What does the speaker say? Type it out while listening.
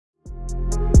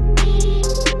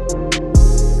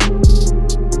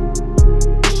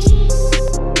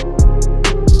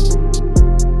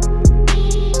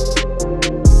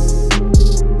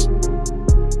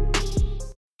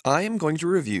I am going to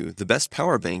review the best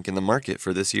power bank in the market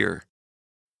for this year.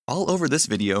 All over this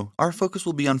video, our focus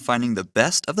will be on finding the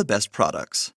best of the best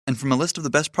products. And from a list of the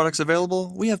best products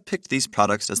available, we have picked these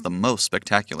products as the most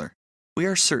spectacular. We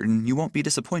are certain you won't be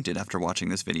disappointed after watching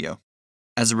this video.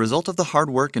 As a result of the hard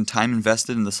work and time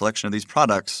invested in the selection of these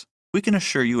products, we can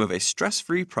assure you of a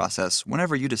stress-free process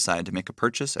whenever you decide to make a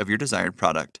purchase of your desired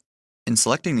product. In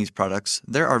selecting these products,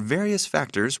 there are various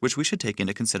factors which we should take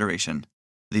into consideration.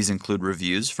 These include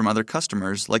reviews from other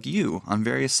customers like you on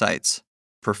various sites,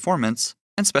 performance,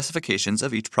 and specifications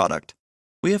of each product.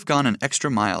 We have gone an extra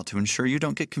mile to ensure you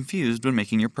don't get confused when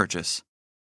making your purchase.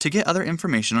 To get other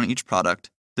information on each product,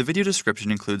 the video description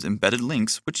includes embedded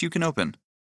links which you can open.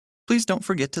 Please don't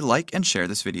forget to like and share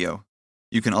this video.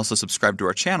 You can also subscribe to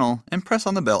our channel and press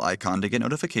on the bell icon to get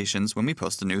notifications when we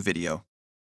post a new video.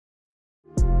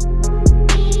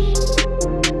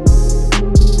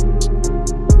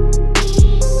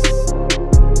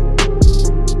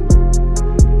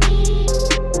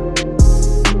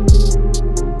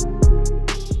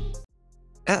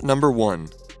 At number 1,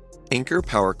 Anker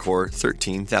PowerCore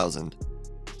 13000.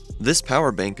 This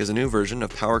power bank is a new version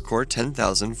of PowerCore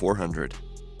 10400.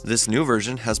 This new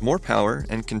version has more power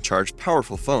and can charge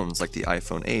powerful phones like the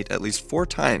iPhone 8 at least 4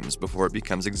 times before it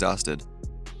becomes exhausted.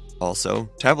 Also,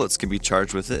 tablets can be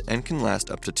charged with it and can last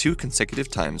up to 2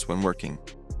 consecutive times when working.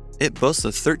 It boasts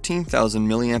a 13,000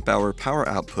 mAh power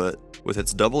output with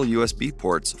its double USB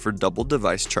ports for double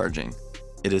device charging.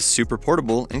 It is super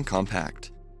portable and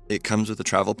compact. It comes with a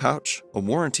travel pouch, a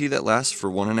warranty that lasts for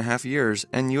 1.5 years,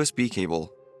 and USB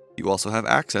cable. You also have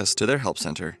access to their help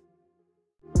center.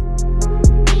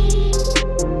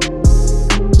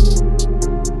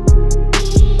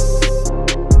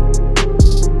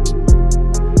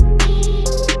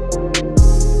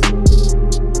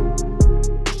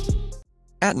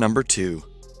 At number 2,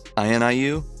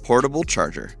 INIU Portable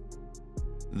Charger.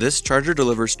 This charger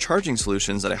delivers charging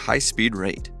solutions at a high-speed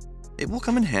rate. It will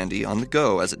come in handy on the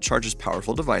go as it charges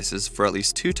powerful devices for at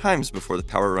least 2 times before the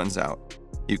power runs out.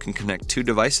 You can connect 2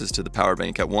 devices to the power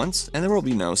bank at once and there will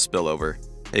be no spillover.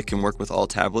 It can work with all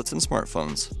tablets and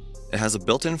smartphones. It has a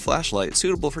built-in flashlight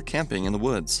suitable for camping in the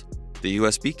woods. The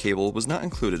USB cable was not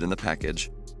included in the package.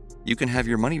 You can have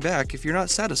your money back if you're not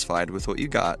satisfied with what you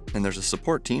got, and there's a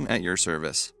support team at your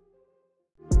service.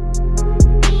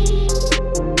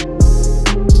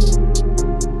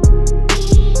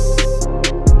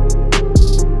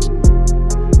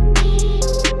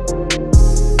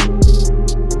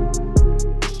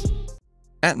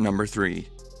 At number 3,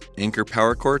 Anker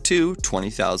PowerCore 2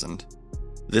 20000.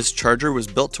 This charger was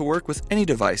built to work with any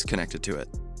device connected to it.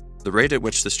 The rate at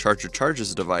which this charger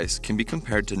charges a device can be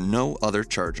compared to no other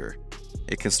charger.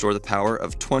 It can store the power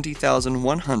of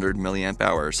 20,100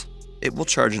 mAh. It will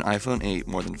charge an iPhone 8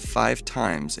 more than 5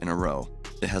 times in a row.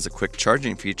 It has a quick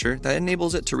charging feature that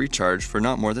enables it to recharge for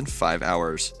not more than 5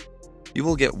 hours. You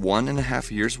will get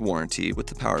 1.5 years warranty with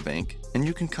the power bank, and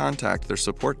you can contact their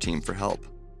support team for help.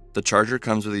 The charger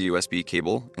comes with a USB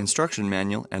cable, instruction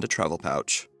manual, and a travel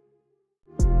pouch.